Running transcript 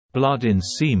Blood in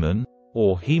semen,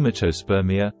 or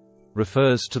hematospermia,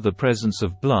 refers to the presence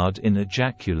of blood in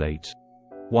ejaculate.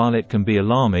 While it can be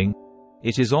alarming,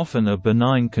 it is often a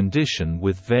benign condition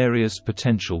with various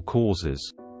potential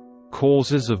causes.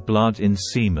 Causes of blood in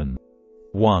semen.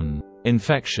 1.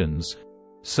 Infections.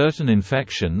 Certain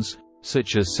infections,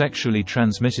 such as sexually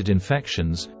transmitted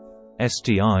infections,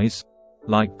 STIs,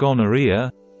 like gonorrhea,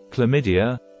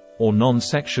 chlamydia, or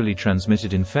non-sexually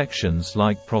transmitted infections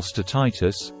like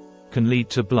prostatitis, can lead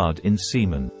to blood in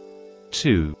semen.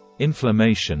 2.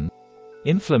 Inflammation.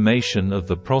 Inflammation of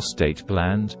the prostate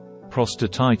gland,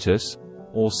 prostatitis,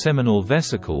 or seminal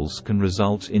vesicles can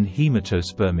result in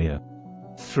hematospermia.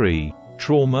 3.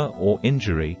 Trauma or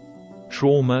injury.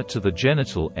 Trauma to the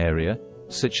genital area,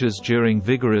 such as during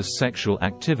vigorous sexual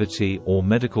activity or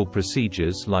medical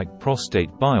procedures like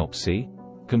prostate biopsy,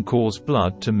 can cause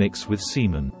blood to mix with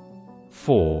semen.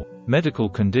 4. Medical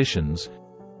conditions.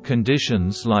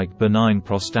 Conditions like benign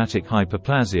prostatic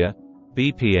hyperplasia,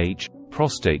 BPH,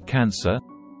 prostate cancer,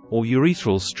 or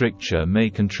urethral stricture may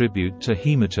contribute to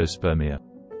hematospermia.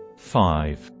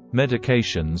 5.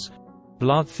 Medications.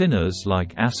 Blood thinners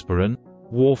like aspirin,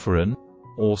 warfarin,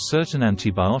 or certain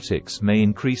antibiotics may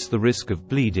increase the risk of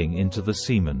bleeding into the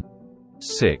semen.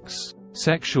 6.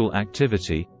 Sexual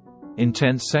activity.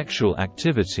 Intense sexual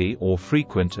activity or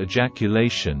frequent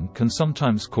ejaculation can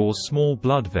sometimes cause small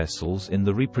blood vessels in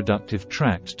the reproductive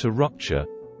tract to rupture,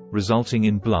 resulting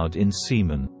in blood in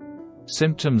semen.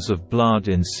 Symptoms of blood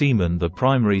in semen. The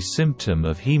primary symptom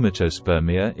of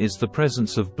hematospermia is the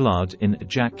presence of blood in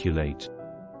ejaculate.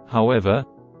 However,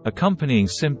 accompanying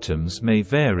symptoms may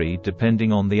vary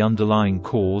depending on the underlying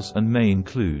cause and may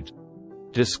include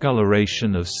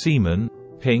discoloration of semen,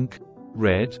 pink,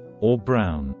 red, or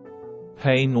brown.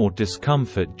 Pain or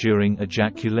discomfort during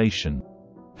ejaculation.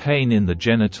 Pain in the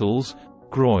genitals,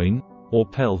 groin, or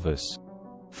pelvis.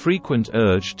 Frequent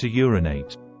urge to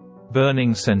urinate.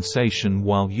 Burning sensation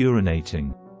while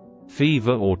urinating.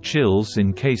 Fever or chills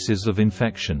in cases of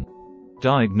infection.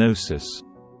 Diagnosis.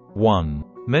 1.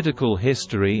 Medical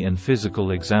history and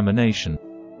physical examination.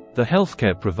 The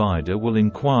healthcare provider will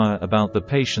inquire about the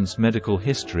patient's medical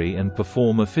history and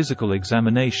perform a physical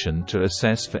examination to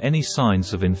assess for any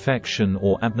signs of infection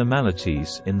or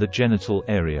abnormalities in the genital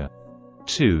area.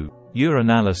 2.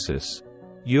 Urinalysis.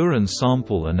 Urine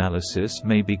sample analysis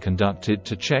may be conducted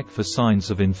to check for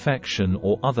signs of infection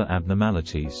or other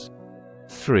abnormalities.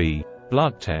 3.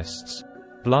 Blood tests.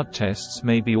 Blood tests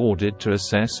may be ordered to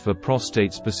assess for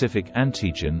prostate-specific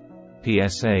antigen,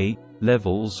 PSA,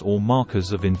 levels or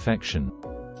markers of infection.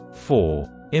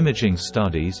 4. Imaging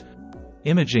studies.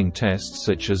 Imaging tests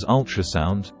such as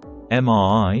ultrasound,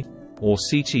 MRI, or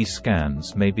CT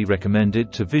scans may be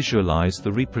recommended to visualize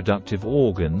the reproductive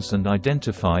organs and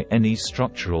identify any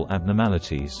structural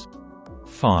abnormalities.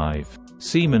 5.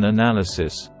 Semen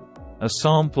analysis. A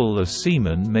sample of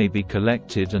semen may be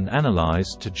collected and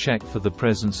analyzed to check for the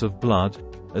presence of blood,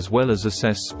 as well as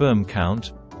assess sperm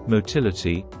count,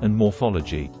 motility, and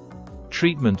morphology.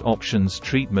 Treatment options.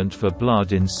 Treatment for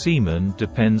blood in semen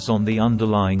depends on the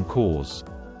underlying cause.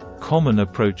 Common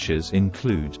approaches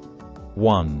include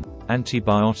 1.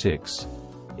 Antibiotics.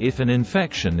 If an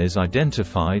infection is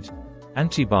identified,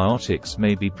 antibiotics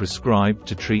may be prescribed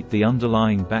to treat the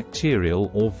underlying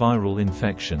bacterial or viral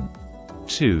infection.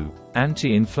 2.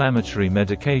 Anti-inflammatory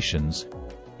medications.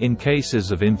 In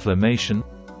cases of inflammation,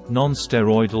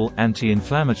 non-steroidal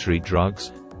anti-inflammatory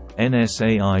drugs,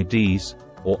 NSAIDs,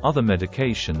 or other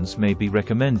medications may be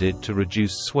recommended to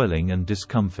reduce swelling and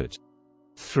discomfort.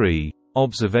 3.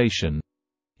 Observation.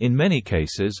 In many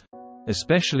cases,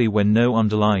 especially when no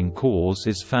underlying cause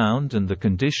is found and the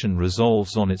condition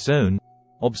resolves on its own,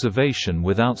 observation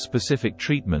without specific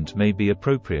treatment may be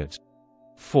appropriate.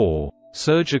 4.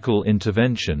 Surgical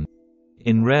intervention.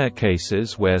 In rare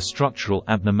cases where structural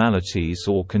abnormalities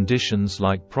or conditions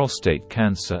like prostate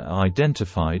cancer are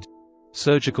identified,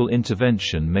 surgical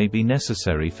intervention may be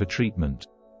necessary for treatment.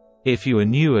 If you are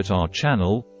new at our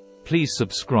channel, please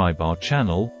subscribe our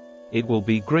channel. It will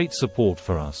be great support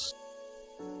for us.